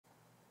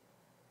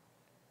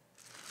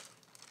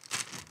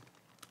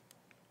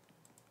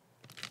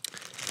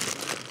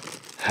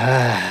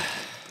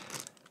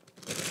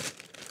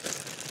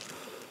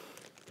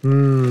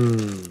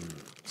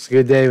It's a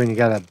good day when you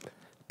got a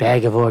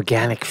bag of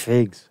organic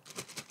figs.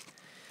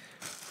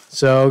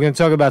 So we're going to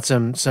talk about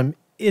some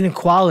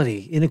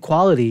inequality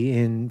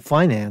in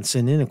finance,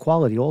 and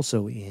inequality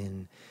also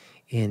in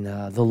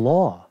the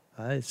law.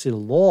 It's the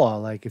law.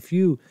 Like if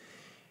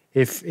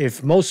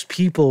most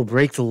people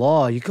break the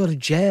law, you go to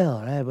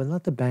jail, right? But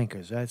not the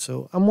bankers, right?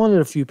 So I'm one of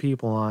the few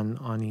people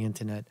on the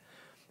internet,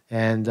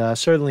 and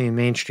certainly in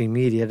mainstream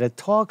media, that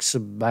talks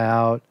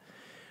about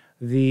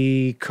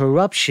the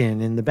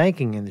corruption in the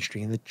banking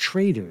industry and the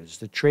traders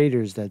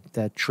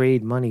that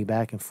trade money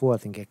back and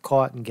forth and get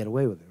caught and get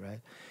away with it, right?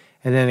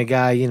 And then a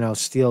guy,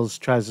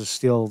 tries to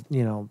steal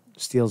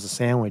a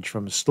sandwich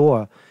from a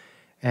store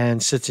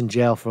and sits in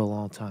jail for a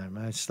long time,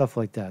 right? Stuff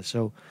like that.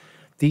 So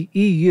the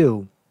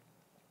EU,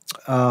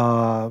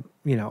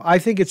 I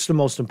think it's the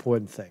most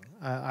important thing.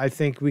 I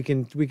think we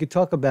could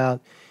talk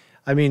about,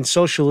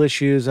 social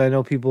issues. I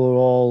know people are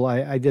all,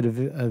 I did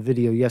a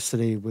video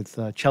yesterday with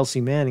Chelsea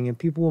Manning, and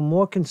people were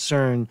more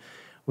concerned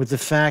with the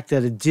fact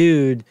that a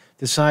dude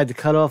decided to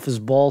cut off his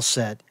ball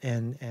set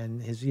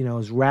and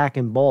his rack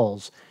and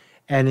balls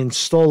and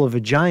install a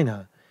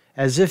vagina,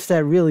 as if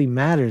that really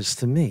matters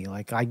to me.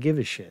 Like, I give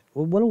a shit.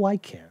 Well, what do I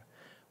care?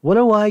 What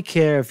do I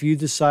care if you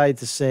decide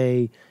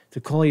to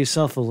call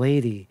yourself a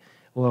lady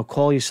or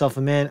call yourself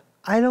a man?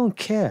 I don't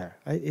care.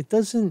 It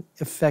doesn't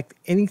affect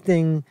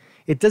anything.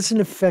 It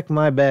doesn't affect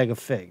my bag of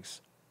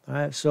figs. All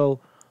right. So,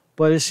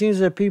 but it seems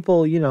that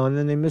people, and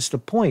then they miss the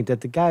point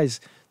that the guy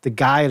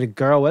or the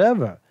girl,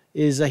 whatever,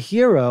 is a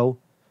hero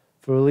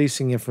for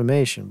releasing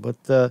information.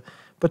 But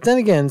then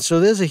again, so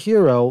there's a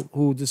hero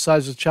who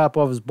decides to chop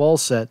off his ball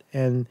set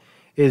and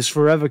is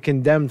forever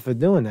condemned for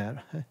doing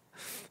that.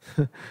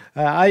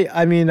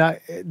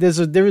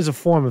 There is a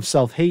form of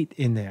self-hate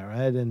in there,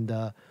 right?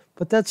 And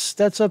but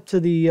that's up to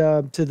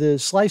the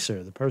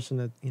slicer, the person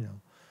that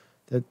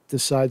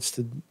decides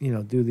to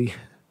do the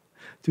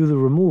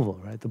removal,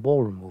 right? The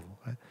ball removal,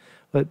 right?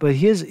 But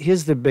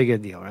here's the bigger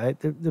deal, right?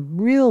 The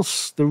real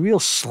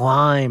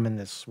slime in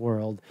this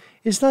world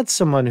is not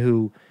someone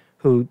who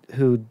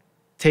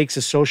takes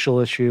a social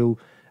issue,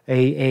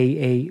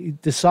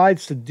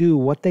 decides to do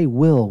what they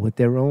will with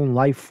their own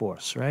life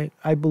force, right?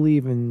 I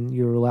believe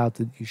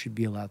you should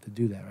be allowed to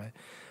do that, right?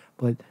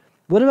 But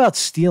what about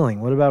stealing?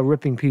 What about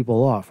ripping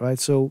people off, right?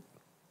 So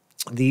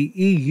the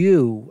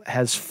EU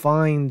has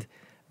fined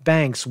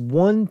banks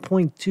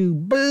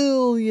 $1.2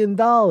 billion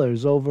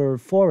over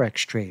Forex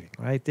trading,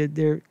 right?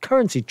 They're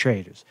currency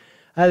traders.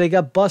 They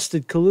got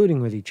busted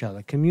colluding with each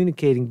other,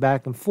 communicating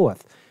back and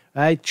forth,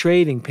 right?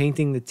 Trading,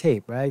 painting the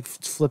tape, right?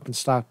 Flipping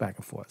stock back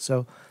and forth.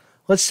 So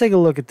let's take a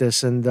look at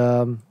this, and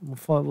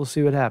we'll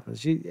see what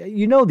happens.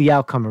 You know the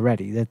outcome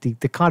already, that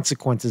the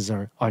consequences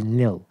are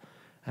nil.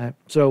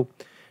 So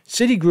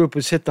Citigroup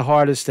was hit the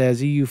hardest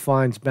as EU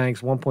fines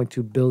banks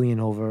 $1.2 billion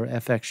over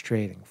Forex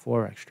trading,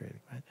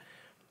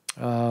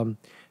 right?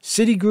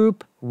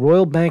 Citigroup,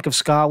 Royal Bank of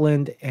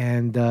Scotland,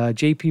 and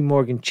J.P.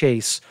 Morgan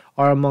Chase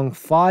are among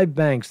 5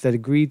 banks that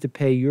agreed to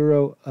pay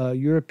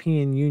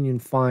European Union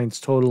fines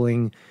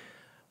totaling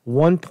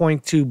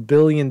 $1.2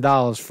 billion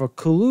for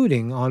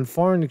colluding on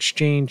foreign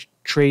exchange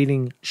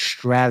trading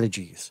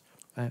strategies.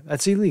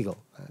 That's illegal.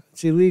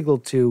 It's illegal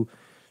to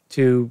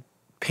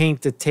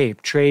paint the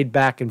tape, trade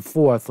back and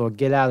forth, or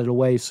get out of the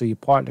way so your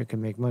partner can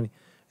make money.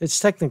 It's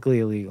technically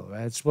illegal,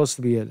 right? It's supposed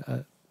to be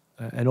an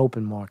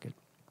open market.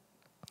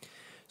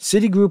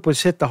 Citigroup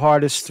was hit the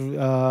hardest,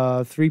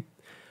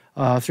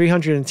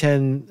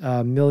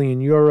 310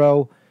 million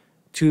euro,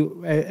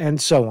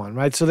 and so on,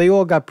 right? So they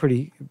all got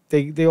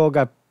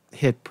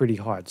hit pretty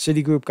hard.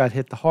 Citigroup got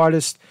hit the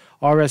hardest.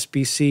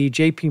 RSBC,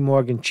 J.P.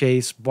 Morgan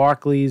Chase,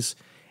 Barclays,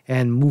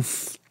 and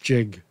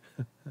Mufjig.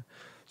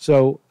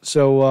 So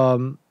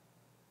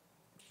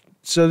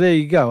there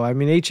you go.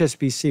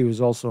 HSBC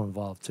was also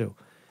involved too.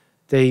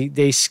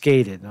 They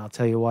skated, and I'll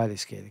tell you why they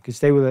skated, because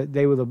they were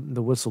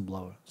the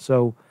whistleblower.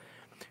 So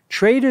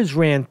traders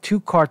ran 2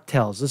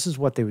 cartels. This is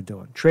what they were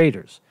doing.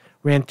 Traders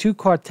ran 2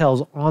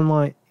 cartels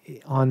online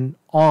on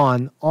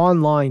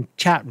online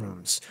chat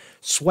rooms,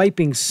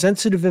 swiping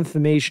sensitive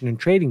information and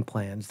trading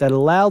plans that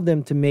allowed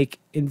them to make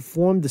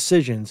informed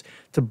decisions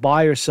to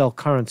buy or sell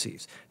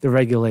currencies, the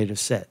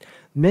regulators said.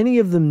 Many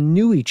of them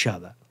knew each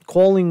other,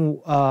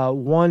 calling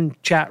one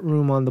chat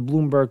room on the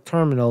Bloomberg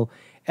terminal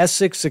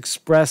Essex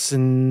Express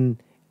and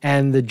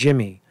the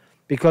Jimmy,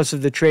 because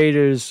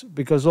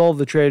all of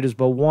the traders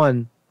but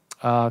one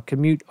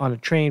commute on a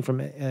train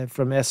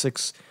from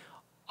Essex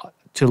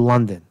to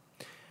London.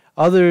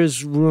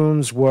 Others'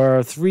 rooms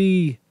were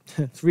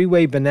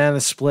three-way banana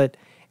split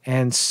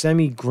and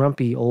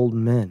semi-grumpy old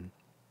men.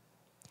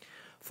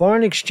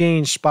 Foreign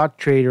exchange spot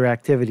trader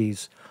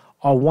activities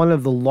are one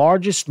of the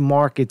largest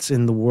markets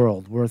in the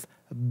world, worth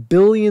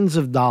billions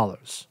of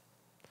dollars.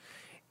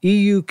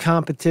 EU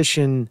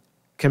competition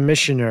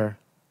commissioner,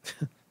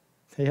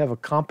 they have a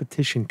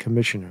competition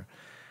commissioner,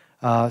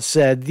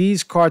 said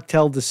these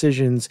cartel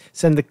decisions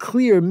send a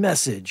clear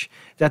message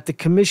that the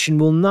Commission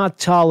will not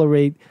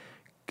tolerate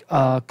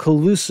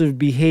collusive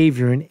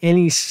behavior in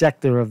any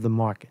sector of the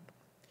market.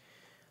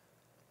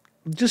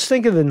 Just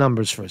think of the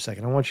numbers for a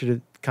second. I want you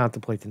to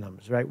contemplate the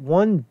numbers, right?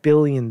 $1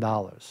 billion.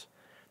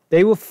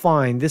 They were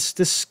fined. This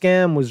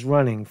scam was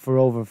running for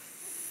over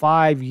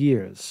 5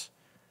 years,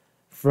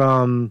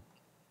 from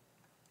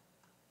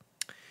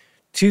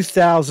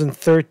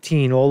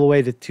 2013 all the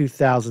way to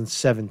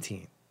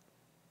 2017,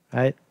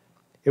 right?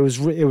 It was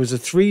a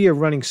 3-year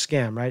running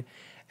scam, right?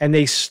 And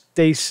they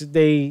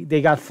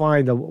got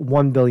fined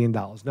 $1 billion.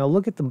 Now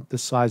look at the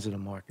size of the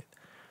market.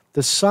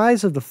 The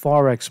size of the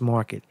Forex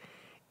market,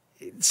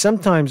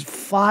 sometimes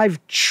 $5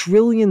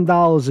 trillion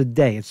a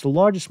day. It's the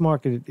largest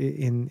market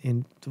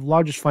in the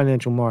largest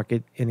financial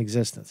market in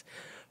existence.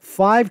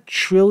 $5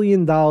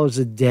 trillion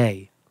a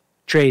day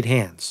trade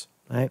hands,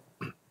 right?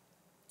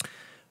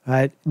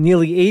 Right.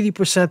 Nearly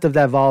 80% of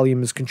that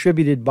volume is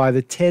contributed by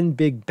the 10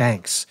 big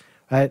banks,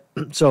 right?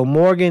 So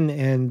Morgan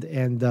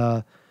and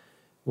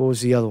what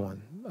was the other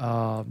one?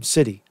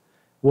 Citi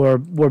were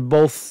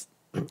both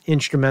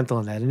instrumental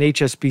in that, and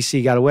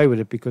HSBC got away with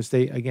it because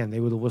they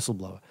were the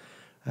whistleblower.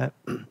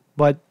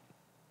 But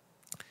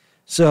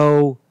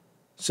so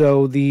it's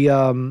a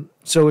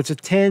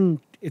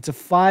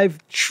 $5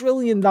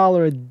 trillion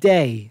a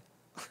day,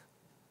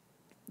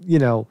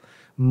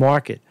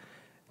 market.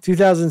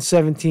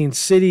 2017,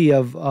 Citi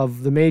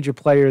of the major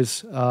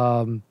players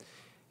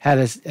had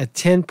a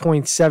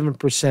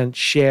 10.7%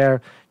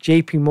 share.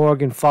 JP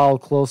Morgan followed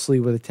closely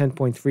with a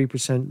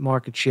 10.3%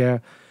 market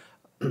share.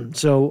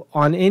 So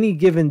on any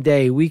given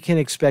day, we can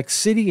expect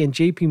Citi and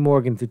JP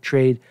Morgan to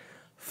trade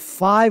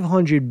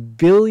 $500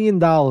 billion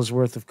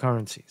worth of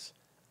currencies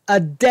a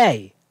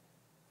day.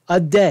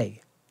 Right.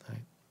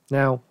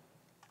 Now,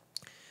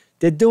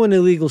 they're doing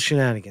illegal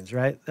shenanigans,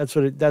 right? That's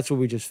what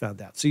we just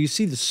found out. So you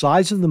see the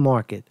size of the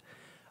market,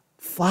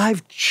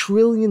 $5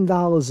 trillion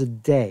a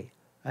day.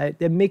 Right?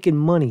 They're making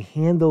money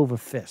hand over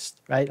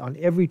fist, right? On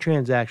every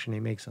transaction, they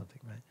make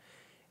something, right?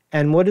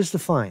 And what is the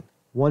fine?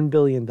 $1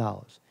 billion.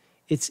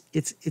 It's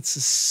a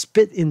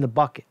spit in the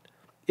bucket.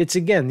 It's,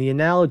 again, the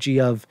analogy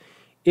of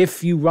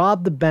if you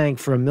robbed the bank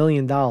for $1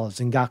 million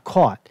and got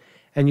caught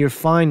and your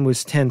fine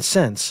was 10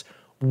 cents,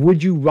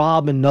 would you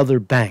rob another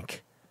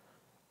bank?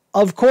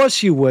 Of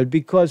course you would,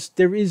 because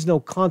there is no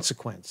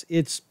consequence.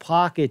 It's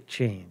pocket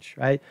change,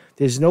 right?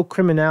 There's no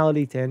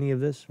criminality to any of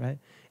this, right?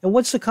 And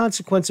what's the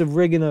consequence of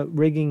rigging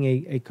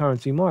a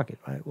currency market,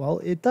 right? Well,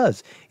 it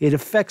does. It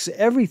affects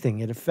everything.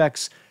 It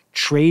affects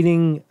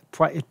trading,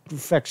 it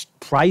affects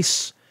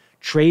price,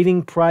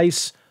 trading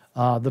price,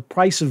 the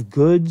price of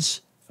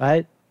goods,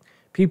 right?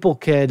 People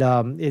could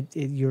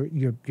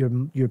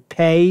your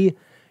pay,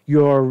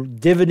 your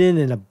dividend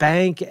in a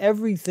bank,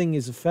 everything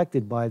is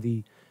affected by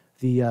the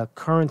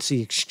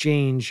currency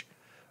exchange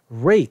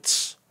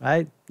rates,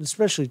 right?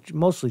 Especially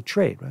mostly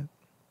trade, right?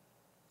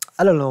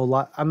 I don't know a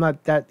lot. I'm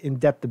not that in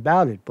depth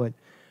about it, but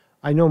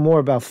I know more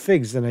about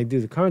FIGs than I do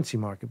the currency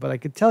market. But I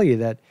could tell you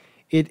that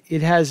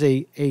it has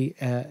a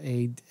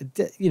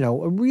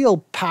real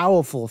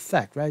powerful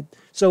effect, right?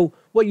 So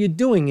what you're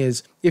doing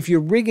is, if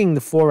you're rigging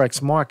the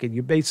Forex market,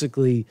 you're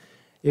basically,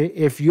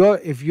 if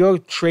you're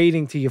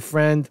trading to your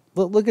friend,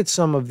 look at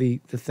some of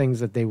the things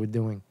that they were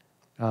doing.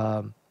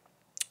 I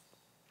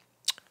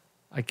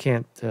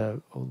can't.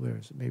 Where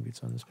is it? Maybe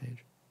it's on this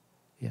page.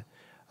 Yeah.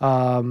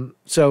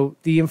 So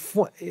the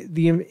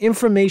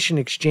information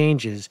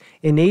exchanges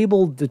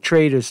enabled the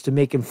traders to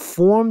make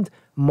informed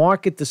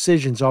market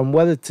decisions on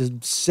whether to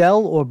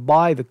sell or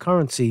buy the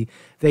currency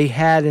they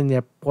had in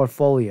their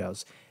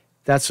portfolios.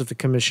 That's what the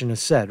commissioner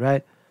said,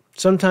 right?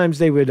 Sometimes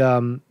they would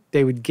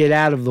get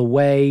out of the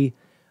way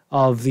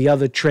of the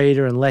other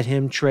trader and let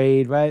him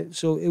trade, right?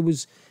 So it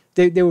was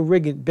they were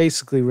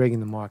basically rigging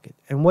the market.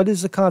 And what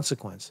is the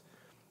consequence?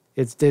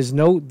 There's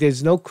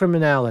no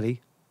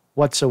criminality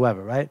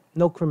whatsoever, right?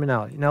 No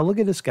criminality. Now look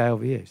at this guy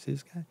over here. See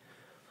this guy?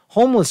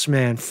 Homeless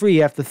man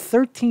free after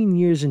 13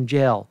 years in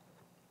jail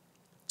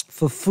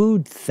for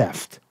food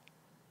theft.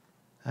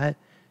 Right?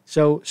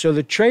 So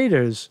the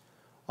traders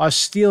are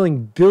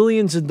stealing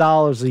billions of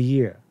dollars a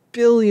year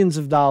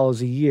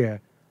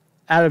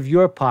out of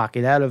your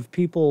pocket, out of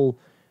people.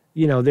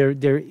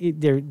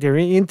 They're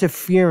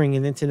interfering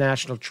in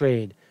international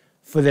trade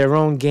for their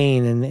own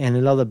gain, and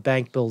another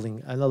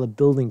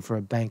building for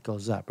a bank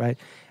goes up, right?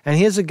 And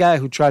here's a guy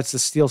who tries to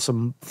steal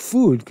some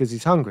food because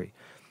he's hungry.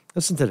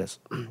 Listen to this.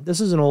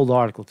 This is an old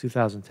article,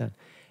 2010.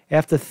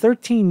 After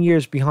 13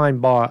 years behind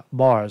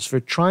bars for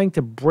trying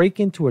to break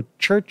into a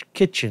church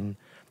kitchen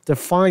to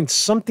find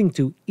something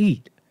to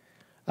eat,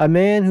 a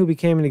man who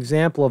became an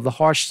example of the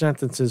harsh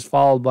sentences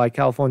followed by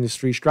California's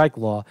three-strike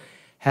law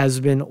has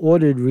been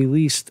ordered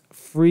released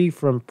free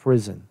from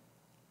prison.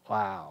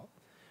 Wow.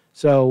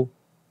 So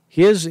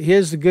here's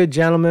the good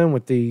gentleman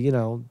with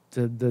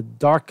the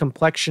dark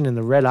complexion and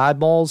the red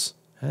eyeballs.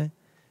 Okay?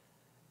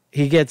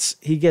 He got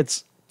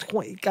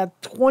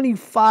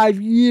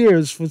 25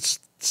 years for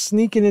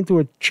sneaking into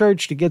a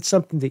church to get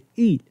something to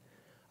eat.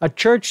 a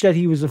church that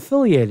he was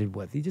affiliated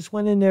with. He just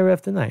went in there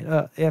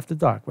after after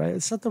dark, right?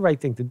 It's not the right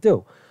thing to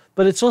do.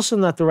 But it's also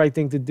not the right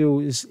thing to do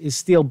is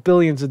steal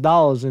billions of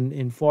dollars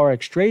in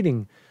Forex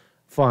trading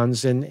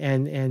funds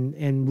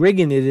and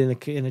rigging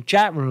it in a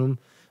chat room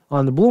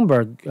on the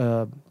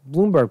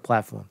Bloomberg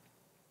platform.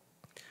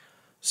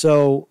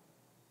 So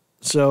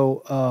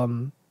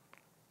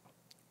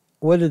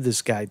what did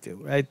this guy do,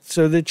 right?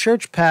 So the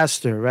church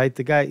pastor, right,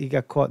 the guy, he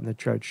got caught in the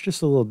church,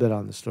 just a little bit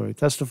on the story,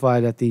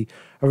 testified at the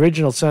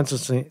original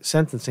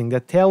sentencing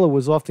that Taylor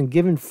was often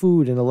given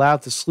food and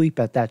allowed to sleep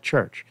at that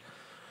church.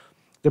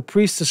 The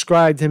priest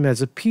described him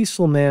as a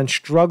peaceful man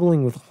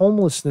struggling with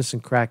homelessness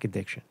and crack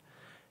addiction.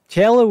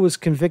 Taylor was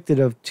convicted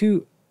of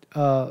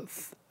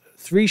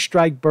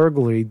three-strike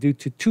burglary due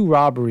to 2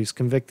 robberies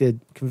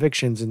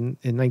convictions in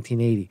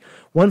 1980,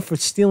 one for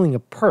stealing a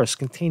purse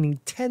containing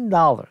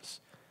 $10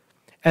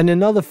 and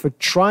another for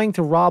trying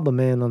to rob a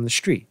man on the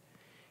street.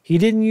 He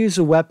didn't use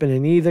a weapon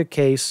in either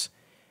case,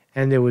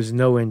 and there was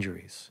no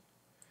injuries.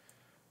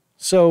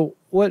 So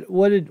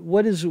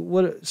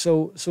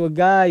so a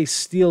guy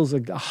steals,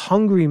 a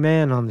hungry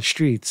man on the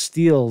street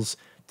steals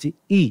to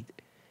eat,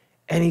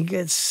 and he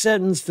gets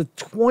sentenced to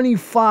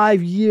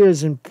 25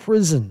 years in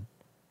prison,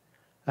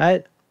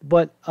 right?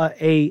 But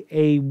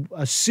a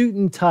suit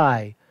and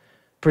tie,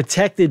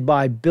 protected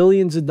by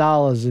billions of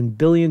dollars and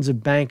billions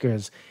of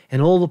bankers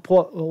and all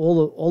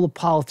the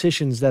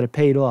politicians that are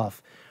paid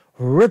off,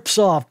 rips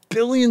off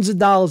billions of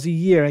dollars a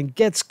year and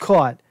gets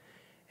caught,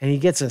 and he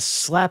gets a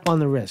slap on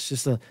the wrist.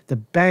 Just the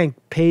bank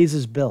pays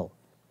his bill,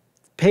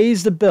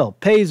 pays the bill,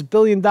 pays $1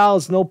 billion,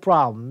 no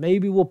problem.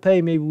 Maybe we'll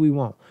pay, maybe we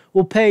won't.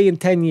 We'll pay in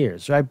 10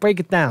 years, right? Break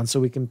it down so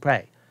we can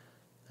pay.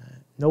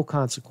 No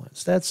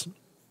consequence. It's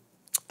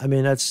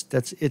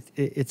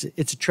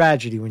a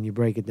tragedy when you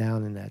break it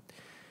down in that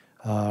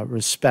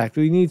respect.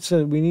 We need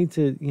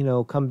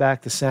to come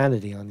back to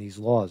sanity on these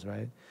laws,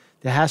 right?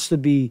 There has to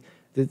be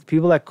the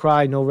people that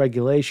cry no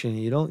regulation.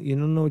 You don't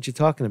know what you're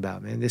talking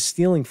about, man. They're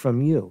stealing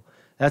from you.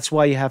 That's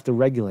why you have to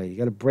regulate. You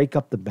got to break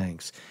up the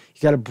banks.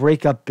 You got to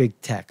break up big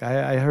tech.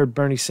 I heard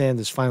Bernie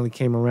Sanders finally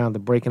came around to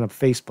breaking up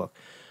Facebook.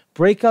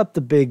 Break up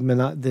the big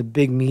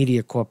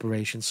media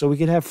corporations so we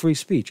can have free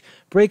speech.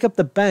 Break up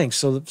the banks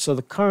so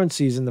the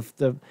currencies and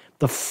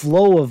the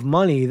flow of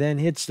money then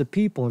hits the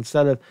people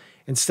instead of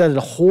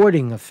the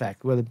hoarding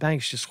effect where the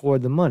banks just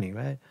hoard the money,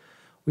 right?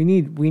 We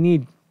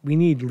need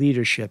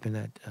leadership in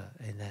that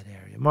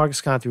area. Marcus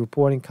Conte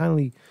reporting.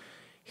 Kindly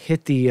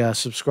hit the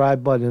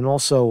subscribe button and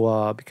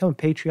also become a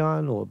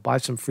Patreon or buy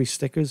some free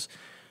stickers.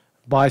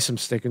 Buy some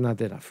stickers.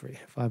 They're not free.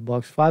 $5.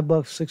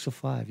 $6 for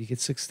 $5. You get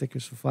 6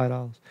 stickers for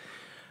 $5.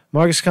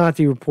 Marcus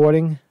Conte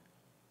reporting.